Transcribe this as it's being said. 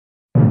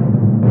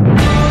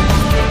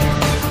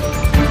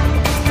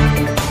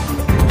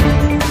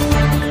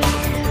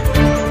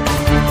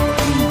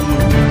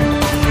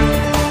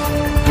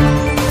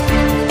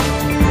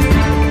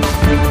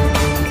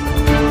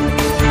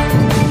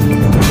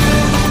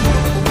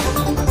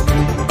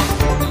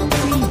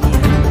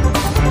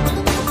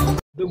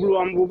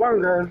बांबू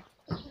बांगर.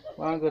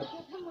 बांगर.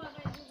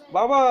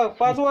 बाबा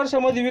 5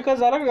 वर्षामध्ये विकास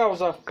झाला का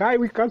गावचा? काय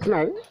विकास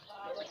नाही.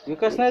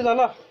 विकास नाही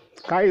झाला.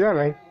 काय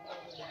झालंय?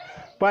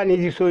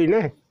 पाण्याची सोय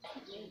नाही,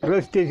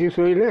 रस्त्याची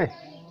सोय नाही,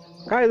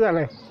 काय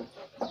झालंय?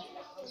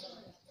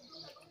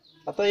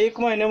 आता 1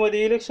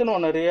 महिन्यामध्ये इलेक्शन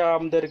होणार आहे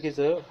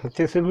आमदारकीचं.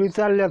 ते सगळी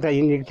चालल्यात आहे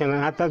इंजेक्शन.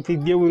 आता ती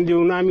देऊन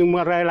देऊन आम्ही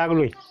मरायला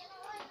लागलोय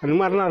आणि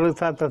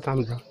मरणारच आताच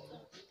आमचं.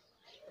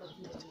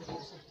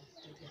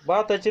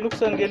 भाताचे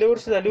नुकसान गेल्या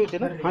वर्षी झाली होती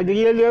ना? आधी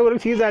गेल्या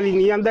वर्षी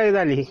झाली, यंदाही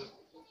झाली.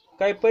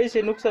 काही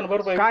पैसे नुकसान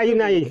भरपाई? काही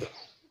नाही.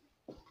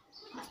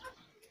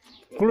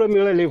 कुठं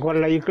मिळाले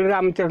कोणाला? इकडे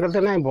आमच्याकडे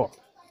तर नाही भाऊ.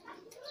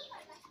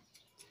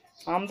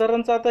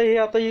 आमदारांचं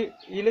आता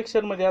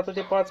इलेक्शन मध्ये आता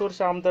ते 5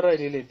 वर्ष आमदार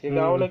राहिलेले आहेत, ते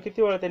गावाला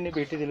किती वेळा त्यांनी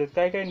भेटी दिलेत,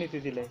 काय काय निधी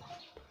दिलाय?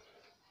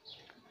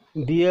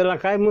 दियाला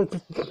काय मग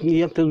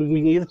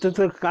येतं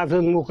तर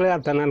काजून मोकळे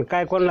हाताना, आणि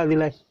काय कोणाला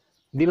दिलाय?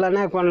 दिला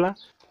नाही कोणाला.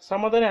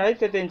 समाधानी आहेत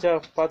का त्यांच्या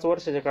 5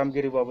 वर्षाच्या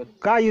कामगिरीबाबत?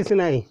 काहीच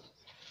नाही.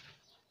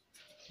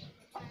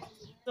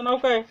 तुमचं नाव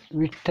काय?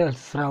 विठ्ठल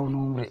श्रावण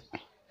उमरे.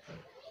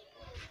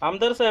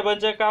 आमदार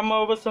साहेबांच्या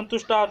कामाबाबत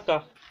संतुष्ट आहात का?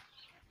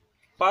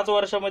 5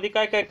 वर्षामध्ये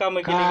काय काय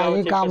कामं केली? काही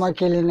गावाची कामं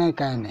केली नाही,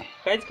 काय नाही.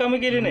 काहीच कामं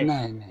केली नाही.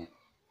 नाही नाही,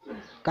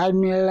 काय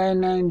मिळालंय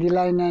नाही,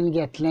 दिलाय नाही,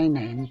 घेतलाय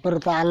नाही,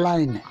 परत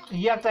आलाय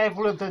नाही. याच आहे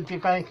पुढं तर ते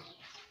काय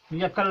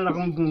एकाला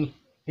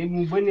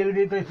हे बनेल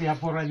देत या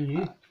पोराली.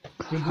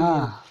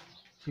 हा,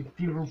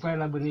 3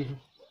 रुपयाला बनेल.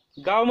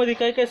 गावामध्ये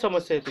काय काय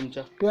समस्या आहे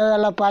तुमच्या?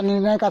 प्यायला पाणी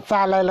नाही का,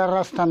 चालायला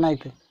रस्ता नाही.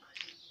 तर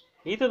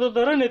इथं तर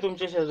धरण आहे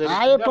तुमच्या शेजारी.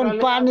 आहे पण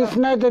पाणीच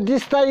नाही. तर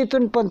दिसता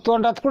इथून पण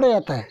तोंडात कुठे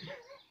येत आहे?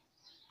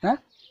 हा,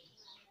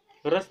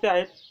 रस्ते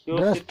आहेत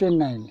व्यवस्थित? रस्ते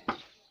नाही.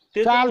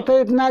 ते चालता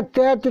येत नाही.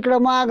 त्या तिकडं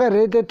माघार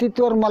आहे, तर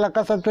तिथवर मला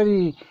कसा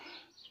तरी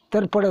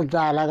तर पडत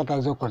जावं लागत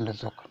आहे जोखंड.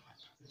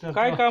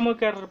 काय कामं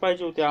करायला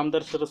पाहिजे होते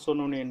आमदार शरद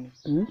सोनवणे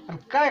यांनी?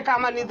 काय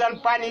कामा निदान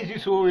पाण्याची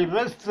सोय,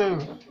 रस्ते,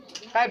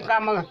 काय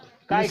काम?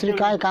 काय दुसरी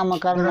काय कामं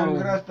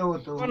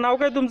करणार? नाव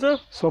काय तुमचं?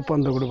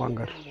 सोपान दगडू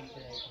बांगर.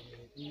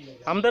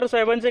 आमदार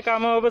साहेबांच्या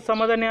कामाबाबत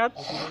समाधानी आहात?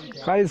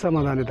 काही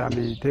समाधान आहेत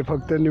आम्ही. ते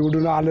फक्त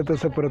निवडून आलं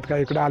तसं परत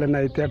काय इकडे आलं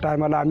नाही. त्या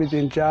टायमाला आम्ही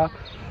त्यांच्या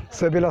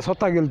सभेला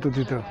स्वतः गेलतो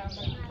तिथं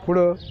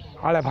पुढं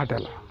आळ्या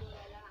फाट्याला.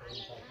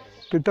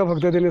 तिथं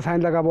फक्त त्यांनी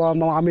सांगितलं का बाबा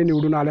मग आम्ही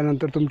निवडून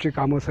आल्यानंतर तुमची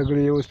कामं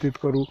सगळी व्यवस्थित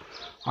करू.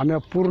 आम्ही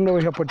पूर्ण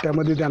ह्या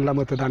पट्ट्यामध्ये त्यांना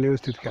मतदान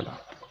व्यवस्थित केला.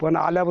 पण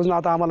आल्यापासून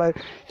आता आम्हाला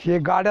हे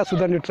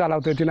गाड्यासुद्धा नीट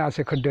चालवता येते ना,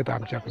 असे खड्डे आहेत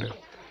आमच्याकडं.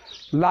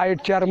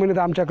 लाईट 4 महिन्यात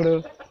आमच्याकडं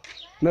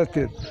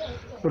नसते.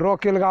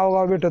 रॉकेल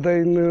गावोगाव भेटत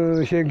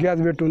आहे, हे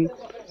गॅस भेटून.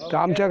 तर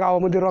आमच्या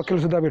गावामध्ये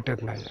रॉकेलसुद्धा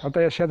भेटत नाही.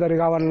 आता या शेजारी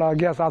गावांना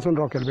गॅस असून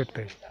रॉकेल भेटत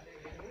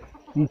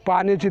आहे.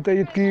 पाण्याची तर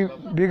इतकी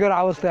बिगर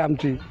अवस्था आहे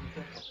आमची.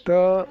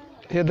 तर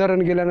हे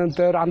धरण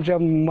गेल्यानंतर आमच्या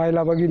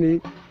महिला भगिनी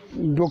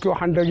डोक्यावर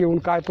हांडं घेऊन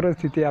काय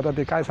परिस्थिती आहे आता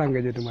ते काय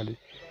सांगायचे तुम्हाला.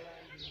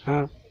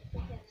 हां,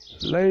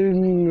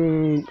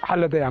 लई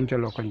हालत आहे आमच्या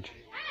लोकांची.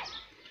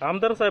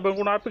 आमदार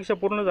साहेबांकडून अपेक्षा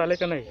पूर्ण झाल्या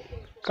का नाही?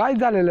 काहीच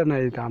झालेलं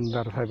नाही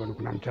आमदार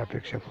साहेबांकडून आमच्या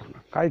अपेक्षा पूर्ण.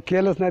 काही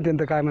केलंच नाही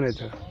त्यांचं. काय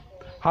म्हणायचं?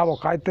 हा भाऊ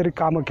काहीतरी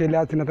कामं केली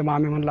असती ना, तर मग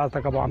आम्ही म्हणलं असतं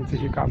का भाऊ आमची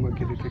ही कामं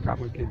केली, ती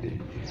कामं केली.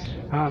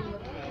 हां,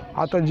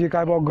 आता जी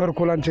काय भाऊ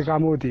घरकुलांची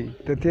कामं होती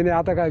तर त्याने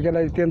आता काय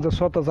केलं, त्यांचं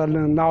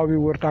स्वतःचं नाव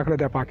वर टाकलं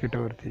त्या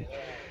पाकिटावरती.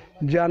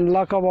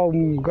 ज्यांना का भाऊ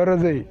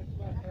गरज आहे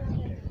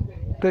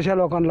तशा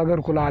लोकांना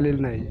घरकुलं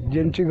आलेली नाही.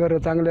 ज्यांची घरं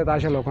चांगली आहेत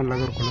अशा लोकांना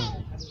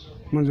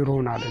घरकुलं मंजूर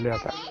होऊन आलेले.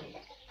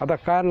 आता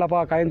कायला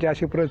पहा काहींची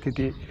अशी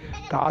परिस्थिती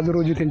तर आज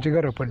रोजी त्यांची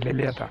घरं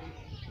पडलेली आता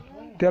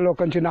त्या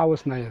लोकांची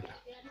नावच नाही आहेत.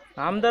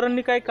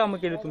 आमदारांनी काय कामं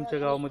केली तुमच्या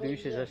गावामध्ये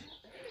विशेष अशी?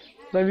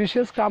 तर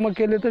विशेष कामं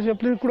केले तसे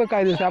आपली कुठं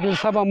काय दिसतं. आपले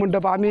सभा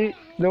मंडप आम्ही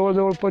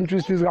जवळजवळ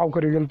 25-30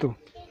 गावकरी गेलतो.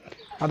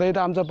 आता इथं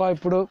आमचा पाय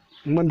पुढं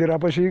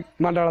मंदिरापाशी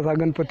मंडळाचा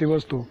गणपती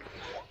बसतो.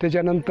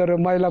 त्याच्यानंतर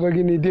महिला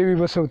भगिनी देवी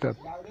बसवतात.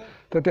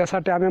 तर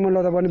त्यासाठी आम्ही म्हणलं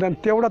होतं पण निदान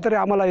तेवढा तरी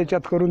आम्हाला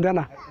याच्यात करून द्या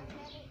ना,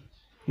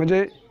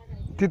 म्हणजे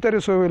ती तरी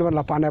सोय होईल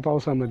म्हणला पाण्या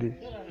पावसामध्ये.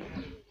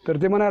 तर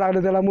ते म्हणायला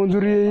लागले त्याला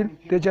मंजुरी येईल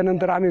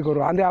त्याच्यानंतर आम्ही करू.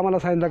 आणि आम्हाला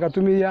सांगितलं का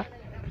तुम्ही या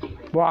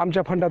बुवा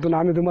आमच्या फंडातून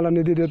आम्ही तुम्हाला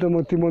निधी देतो,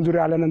 मग ती मंजुरी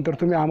आल्यानंतर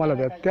तुम्ही आम्हाला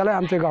द्या. त्याला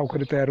आमचे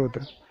गावकरी तयार होतं.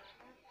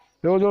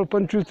 जवळजवळ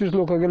 25-30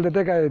 लोक गेले.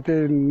 ते काय ते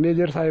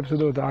मेजर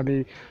साहेबसुद्धा होतं.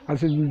 आम्ही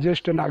असे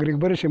ज्येष्ठ नागरिक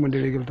बरेचसे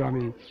मंडळी गेलो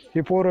आम्ही.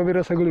 ही पोरं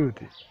बिरं सगळी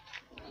होती.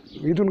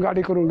 इथून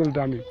गाडी करून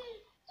गेलो आम्ही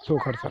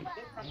सोखर्चाला.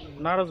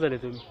 नाराज झाले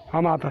तुम्ही? हा,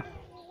 मग आता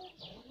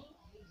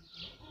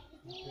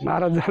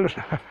नाराज झालो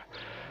ना.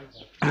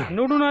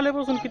 निवडून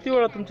आल्यापासून किती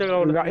वेळा तुमच्या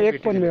गावाला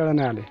एक पण वेळा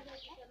नाही आले.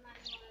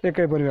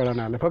 एकही पण वेळा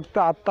नाही आले. फक्त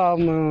आत्ता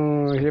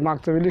हे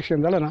मागचं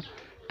इलेक्शन झालं ना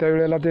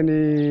त्यावेळेला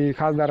त्यांनी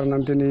खासदारांना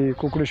त्यांनी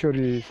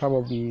कुकडेश्वरी सभा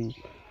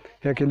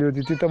हे केली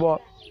होती. तिथं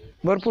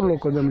भरपूर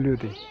लोक जमली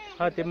होती.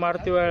 हा, ते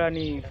मारुती वाळ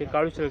आणि ते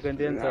काळू शेळकन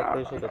त्यांचा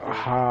देश होता.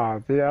 हा,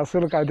 ते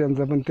असेल काय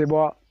त्यांचं, पण ते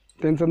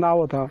त्यांचं नाव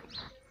होतं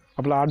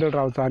आपलं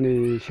आढळरावचं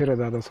आणि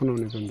शिरदादा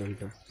सोनवणे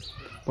त्यांचं.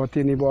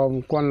 त्यांनी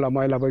कोणाला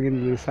महिला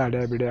बघितली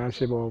साड्या बिड्या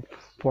असे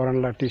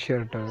पोरांना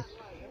टी-शर्ट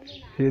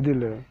हे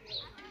दिलं.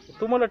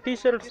 तुम्हाला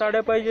टी-शर्ट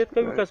साड्या पाहिजेत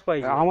का विकास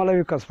पाहिजे? आम्हाला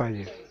विकास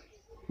पाहिजे.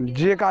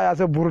 जे काय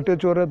असं बुरटे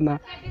चोरत ना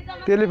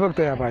त्याला फक्त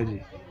या पाहिजे.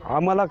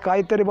 आम्हाला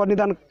काहीतरी बा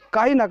निदान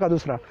काही नका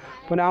दुसरा,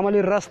 पण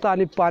आम्हाला रस्ता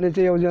आणि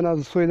पाण्याची योजना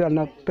सोय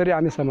झाली तरी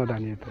आम्ही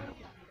समाधानी येतो.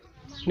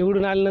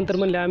 निवडून आल्यानंतर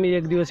म्हणले आम्ही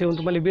एक दिवस येऊन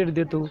तुम्हाला भेट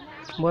देतो,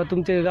 बुवा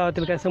तुमच्या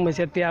गावातील काय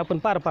समस्या आहेत ते आपण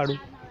पार पाडू.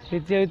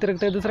 त्याच्या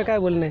व्यतिरिक्त दुसरं काय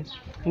बोलणं नाही.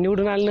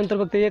 निवडून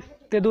आल्यानंतर फक्त 1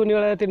 ते 2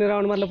 वेळा त्यांनी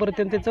राऊंड मारला, परत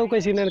त्यांची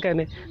चौकशी नाही काय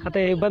नाही. आता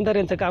हे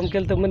बंधाऱ्यांचं काम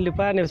केलं तर म्हणले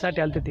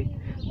पाहण्यासाठी आलं ते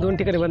 2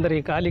 ठिकाणी बंधारे,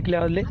 एक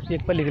अलीकडल्या आले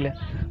एक पलीकडल्या,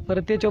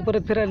 परत त्याच्यावर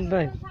परत फिरायला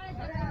नाही.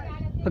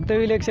 फक्त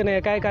इलेक्शन आहे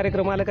काय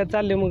कार्यक्रम आला का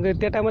चालले, मग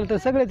त्या टायमाला तर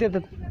सगळेच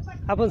येतात.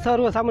 आपण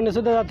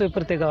सर्वसामान्यसुद्धा जातो आहे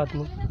प्रत्येक गावात.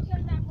 मग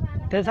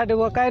त्यासाठी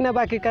व काय नाही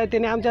बाकी काय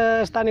त्यांनी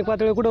आमच्या स्थानिक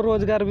पातळीवर कुठं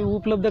रोजगार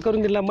उपलब्ध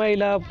करून दिला.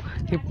 महिला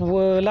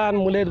लहान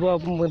मुलं आहेत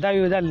बुवा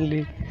 10वी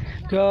झालेली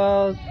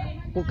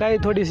किंवा काही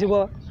थोडीशी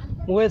बुवा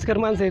वयस्कर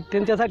माणसं आहेत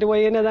त्यांच्यासाठी व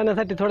येण्या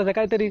जाण्यासाठी थोडंसं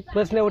काहीतरी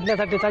बसण्या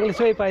उठण्यासाठी चांगली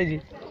सोय पाहिजे.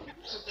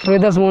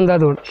 रोहिदास मोहन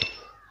जाधव.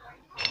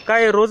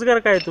 काय रोजगार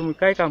काय तुम्ही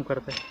काय काम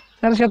करताय?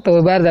 तर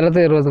शकतो बाहेर झाला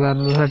तर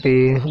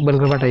रोजगारासाठी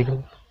बनकर फाटा इकडे.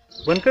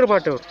 बनकर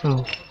फाट्यावर हो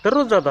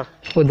दररोज जाता?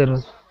 हो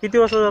दररोज किती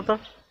वाजता जाता?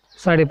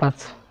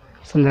 5:30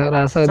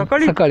 संध्याकाळ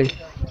सकाळी? सकाळी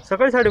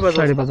सकाळी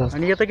 5:30 वाजता.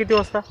 आणि येता किती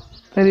वाजता?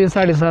 तरी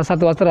 6:30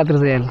 7 वाजता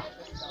रात्रीचं यायला.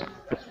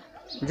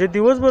 जे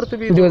दिवसभर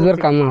तुम्ही दिवसभर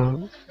काम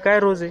काय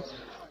रोज आहे?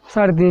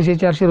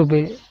 350-400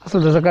 रुपये असं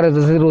तसं करायचं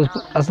जसं रोज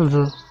असं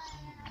तसं.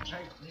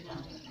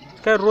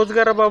 काय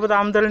रोजगाराबाबत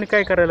आमदारांनी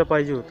काय करायला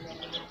पाहिजे होतं?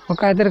 मग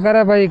काहीतरी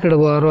करायला पाहिजे इकडं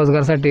बुवा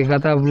रोजगारासाठी.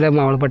 आता आपल्या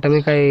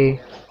मावळपट्ट्यामध्ये काही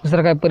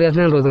दुसरा काही पर्याय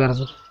नाही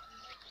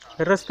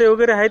रोजगाराचा. रस्ते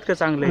वगैरे आहेत का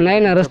चांगले? नाही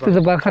ना, रस्ते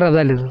तर फार खराब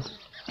झाले.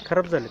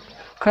 खराब झाले.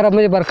 खराब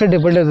म्हणजे फार खड्डे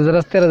पडले होते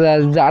रस्त्याला.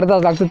 अर्धा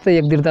तास लागतो तर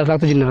 1-1.5 तास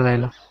लागतो जिन्नर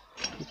जायला.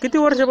 किती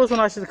वर्षापासून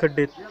असेच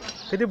खड्डे आहेत?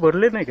 कधी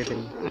भरले नाही का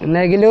त्यांनी?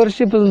 नाही गेल्या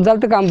वर्षी पण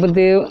झालं काम, पण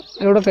ते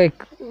एवढं काही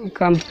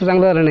काम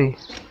चांगलं झालं नाही.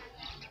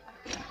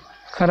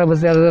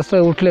 खराबच रस्ते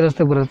उठले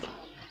रस्ते परत.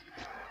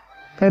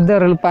 काही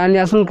धरण पाणी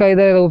असून काही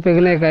द्यायला उपयोग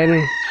नाही काय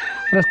नाही.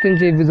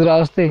 रस्त्यांची बिजुरा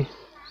असते.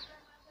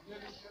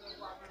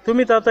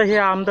 तुम्ही तर आता हे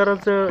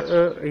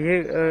आमदाराचं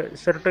हे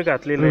शर्ट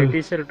घातलेलं आहे,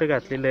 टी शर्ट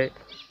घातलेलं आहे,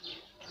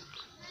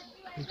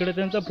 इकडे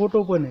त्यांचा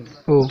फोटो पण आहे.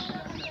 हो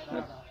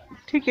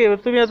ठीक आहे,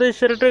 तुम्ही आता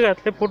शर्ट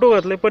घातले फोटो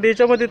घातले, पण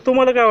याच्यामध्ये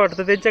तुम्हाला काय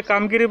वाटतं त्यांच्या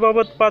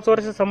कामगिरीबाबत 5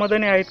 वर्ष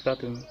समाधानी आहेत का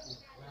तुम्ही?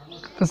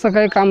 तसं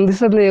काही काम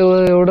दिसत नाही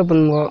एवढं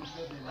पण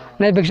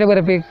नाहीपेक्षा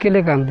बऱ्यापैकी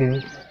केले काम त्यांनी.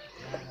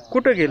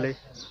 कुठं गेलंय?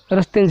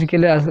 रस्त्यांचे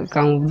केले असं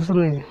काम दुसरं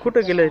नाही.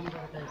 कुठं गेलंय?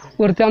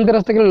 वरती आमचे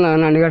रस्ते केले ना,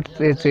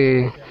 नाणेघाट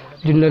याचे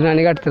जुन्नर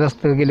नाणेघाटचे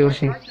रस्ते गेल्या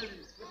वर्षी.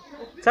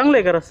 चांगला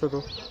आहे का रस्ता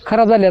तो?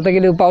 खराब झाले आता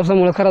गेले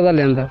पावसामुळे खराब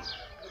झाले यंदा.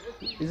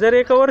 जर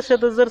एका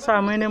वर्षातच जर 6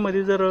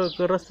 महिन्यामध्ये जर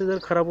रस्ते जर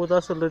खराब होत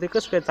असेल तर ते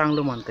कसं काय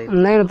चांगलं म्हणता येईल?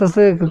 नाही ना,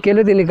 तसं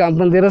केलं त्यांनी काम,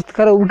 पण ते रस्ते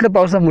खराब उठले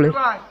पावसामुळे.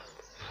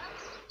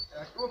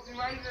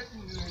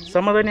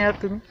 समाधानी आहात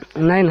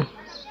तुम्ही नाही ना,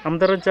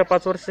 आमदारांच्या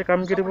 5 वर्षाच्या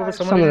कामगिरीबाबत?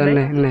 समाधान समाधानी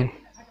नाही. नाही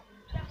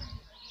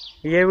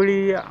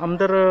यावेळी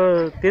आमदार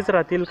तेच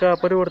राहतील का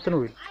परिवर्तन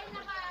होईल?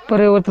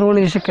 परिवर्तन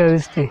होण्याची शक्यता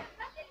दिसते.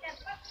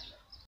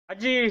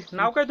 आजी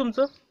नाव काय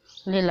तुमचं?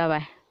 लिलाबाई.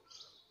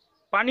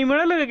 पाणी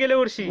मिळालं का गेल्या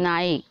वर्षी?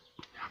 नाही,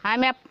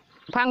 आम्ही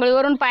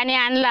फांगळीवरून पाणी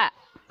आणला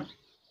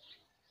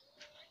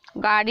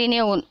गाडी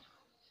नेऊन,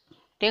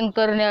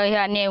 टँकर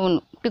ह्या नेऊन,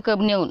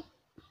 पिकअप नेऊन.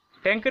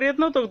 टँकर येत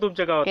नव्हतं का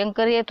तुमच्या गावात?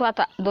 टँकर येत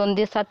होता 2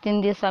 दिवसात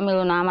 3 दिवसा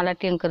मिळून आम्हाला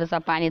टँकरचा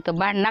पाणी. तर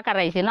भांडणं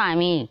करायची ना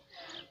आम्ही,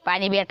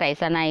 पाणी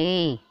भेटायचं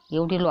नाही.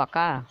 एवढी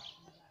लोका.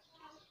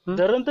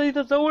 धरण तर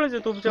इथं जवळच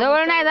आहे तुमच्या.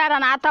 जवळ नाही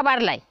धरण, आता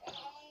भरलाय.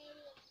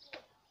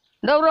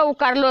 डवरं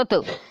उकारलं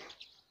होतं,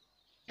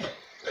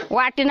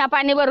 वाटीना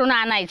पाणी भरून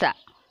आणायचा.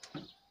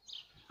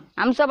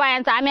 आमचं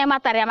बायांचं, आम्ही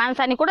म्हाताऱ्या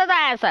माणसाने कुठं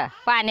जायचं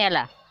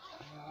पाण्याला?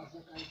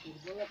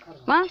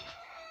 मग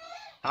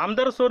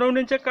आमदार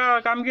सोनवणेंच्या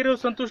कामगिरीवर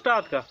संतुष्ट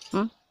आहात का?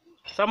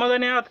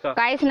 समाधानी आहात का?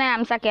 काहीच नाही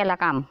आमचा केला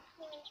काम.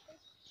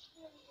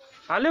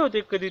 आले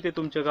होते कधी ते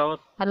तुमच्या गावात?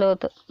 आलं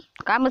होतं,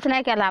 कामच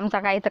नाही केला आमचा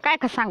काही. तर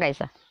काय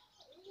सांगायचं?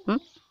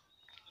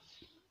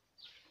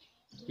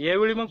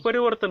 यावेळी मग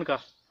परिवर्तन का?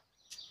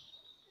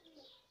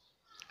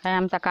 काय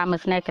आमचा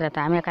कामच नाही केला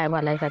तर आम्ही काय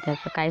बोलायचं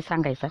त्याचं, काय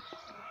सांगायचं?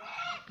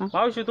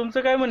 मावशी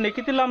तुमचं काय म्हणणं?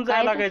 किती लांब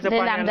जायला लागायचं लय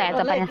लांब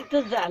पाण्याला? जायचं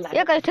पाणी,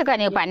 एकच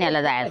ठिकाणी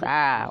पाण्याला जायचं.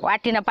 हा,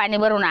 वाटीनं पाणी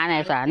भरून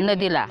आणायचा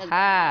नदीला.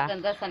 हा,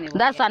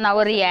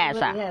 दसानावर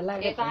यायचा.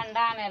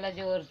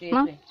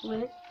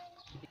 मग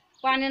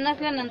पाणी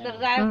नसल्यानंतर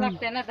जायला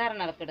लागते ना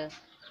धरणाकडं,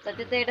 तर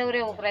तिथे डवरे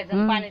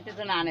उकरायचं, पाणी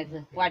तिथून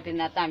आणायचं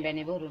वाटीनं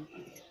तांब्याने भरून.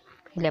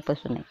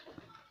 पहिल्यापासून नाही.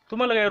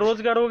 तुम्हाला काय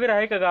रोजगार वगैरे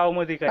आहे का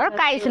गावामध्ये? काय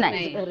काहीच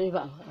नाही.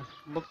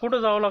 मग कुठं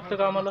जावं लागतं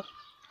कामाला?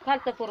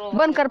 खालतं पूर्व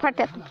बनकर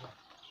फाट्यात.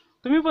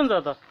 तुम्ही पण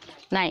जाता?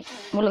 नाही,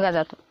 मुलगा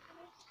जातो.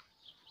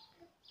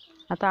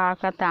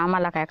 आता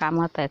आम्हाला काय काम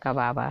होत आहे का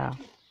बाबा?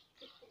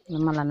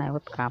 मला नाही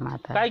होत काम.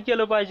 आता काय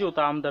केलं पाहिजे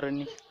होतं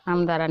आमदारांनी?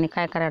 आमदारांनी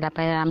काय करायला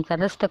पाहिजे? आमचा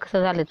रस्ता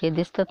कसं झालं ते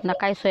दिसतच ना.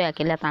 काय सोया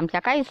केल्यात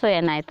आमच्या? काही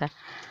सोया नाही. तर